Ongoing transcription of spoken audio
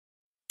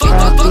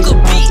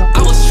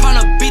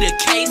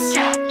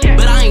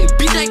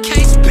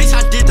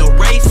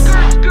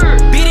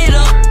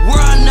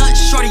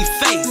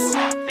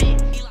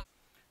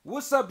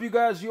What's up, you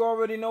guys? You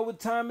already know what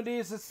time it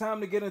is. It's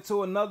time to get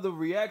into another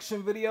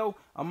reaction video.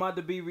 I'm about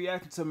to be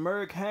reacting to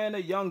Merrick Hanna.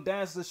 Young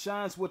dancer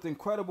shines with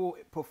incredible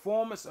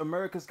performance.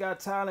 America's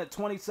Got Talent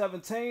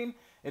 2017.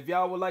 If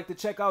y'all would like to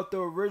check out the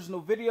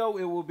original video,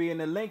 it will be in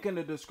the link in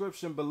the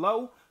description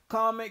below.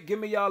 Comment, give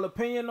me y'all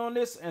opinion on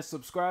this, and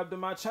subscribe to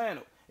my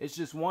channel. It's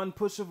just one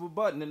push of a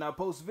button, and I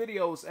post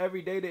videos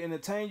every day to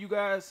entertain you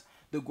guys.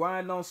 The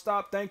grind don't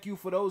stop. Thank you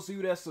for those of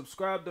you that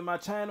subscribe to my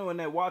channel and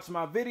that watch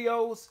my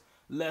videos.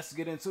 Let's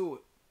get into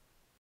it.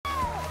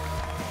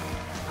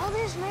 Oh,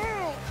 there's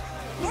Merrick.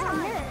 Yeah,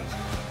 Merrick.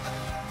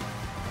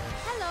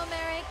 Hello,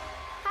 Merrick.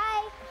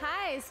 Hi.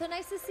 Hi, so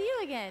nice to see you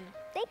again.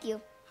 Thank you.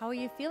 How are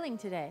you feeling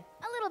today?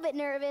 A little bit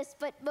nervous,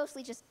 but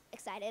mostly just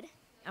excited.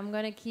 I'm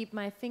gonna keep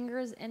my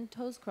fingers and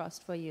toes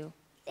crossed for you.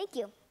 Thank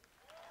you.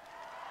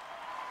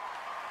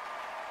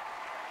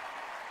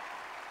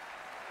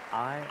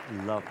 I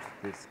loved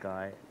this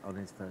guy on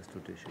his first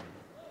audition.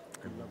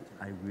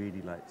 I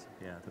really liked it.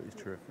 Yeah, I thought it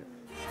was terrific.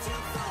 So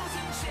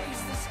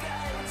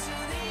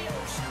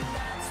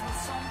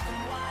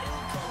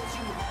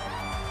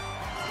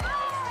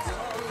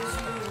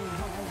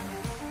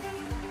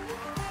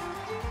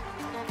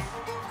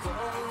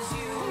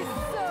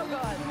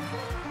good.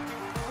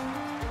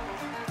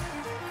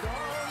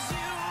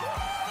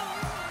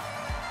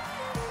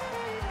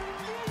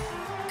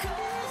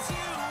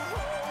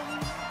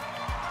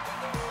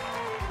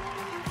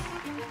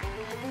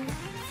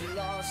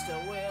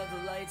 Where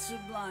the lights are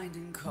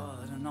blinding,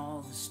 caught and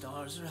all the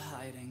stars are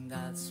hiding.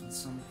 That's when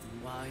something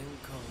wild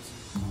calls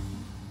you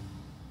home.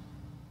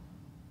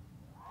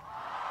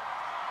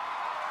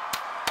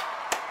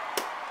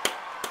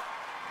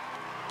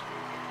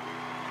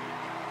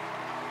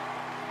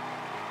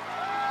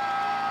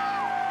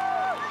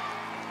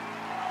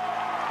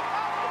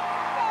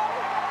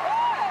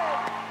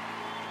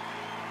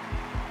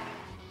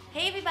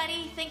 Hey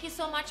everybody, thank you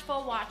so much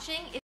for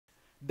watching.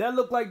 That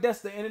look like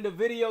that's the end of the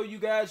video, you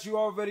guys. You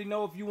already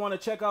know, if you want to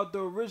check out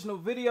the original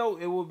video,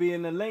 it will be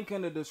in the link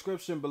in the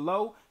description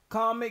below.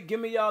 Comment, give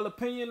me y'all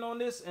opinion on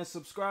this, and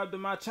subscribe to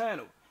my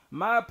channel.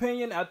 My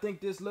opinion, I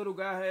think this little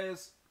guy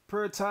has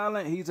pure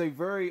talent. He's a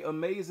very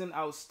amazing,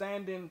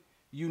 outstanding,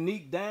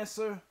 unique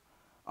dancer.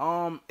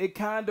 It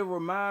kind of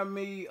reminds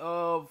me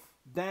of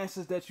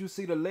dances that you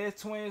see the Les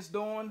Twins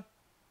doing,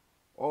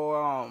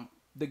 or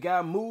the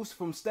guy Moose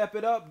from Step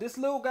It Up. This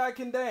little guy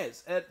can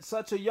dance. At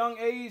such a young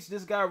age,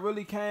 this guy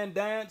really can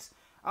dance.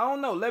 I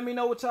don't know. Let me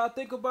know what y'all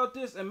think about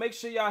this. And make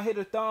sure y'all hit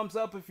a thumbs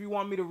up if you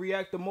want me to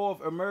react to more of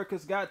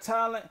America's Got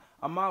Talent.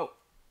 I'm out.